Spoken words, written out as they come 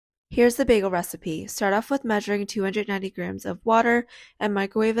Here's the bagel recipe. Start off with measuring 290 grams of water and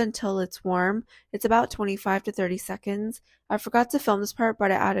microwave until it's warm. It's about 25 to 30 seconds. I forgot to film this part,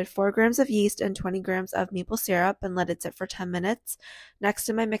 but I added 4 grams of yeast and 20 grams of maple syrup and let it sit for 10 minutes. Next,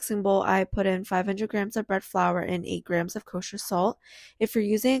 in my mixing bowl, I put in 500 grams of bread flour and 8 grams of kosher salt. If you're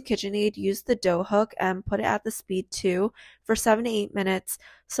using a KitchenAid, use the dough hook and put it at the speed 2 for 7 to 8 minutes.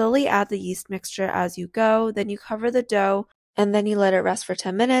 Slowly add the yeast mixture as you go. Then you cover the dough and then you let it rest for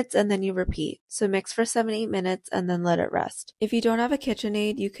 10 minutes and then you repeat. So mix for 7 to 8 minutes and then let it rest. If you don't have a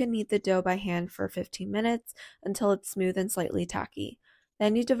KitchenAid, you can knead the dough by hand for 15 minutes until it's smooth and slightly tacky.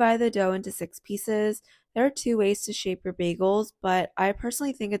 Then you divide the dough into 6 pieces. There are 2 ways to shape your bagels, but I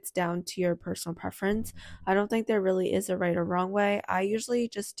personally think it's down to your personal preference. I don't think there really is a right or wrong way. I usually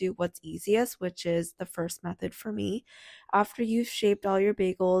just do what's easiest, which is the first method for me. After you've shaped all your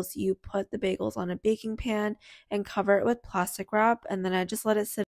bagels, you put the bagels on a baking pan and cover it with plastic wrap, and then I just let it sit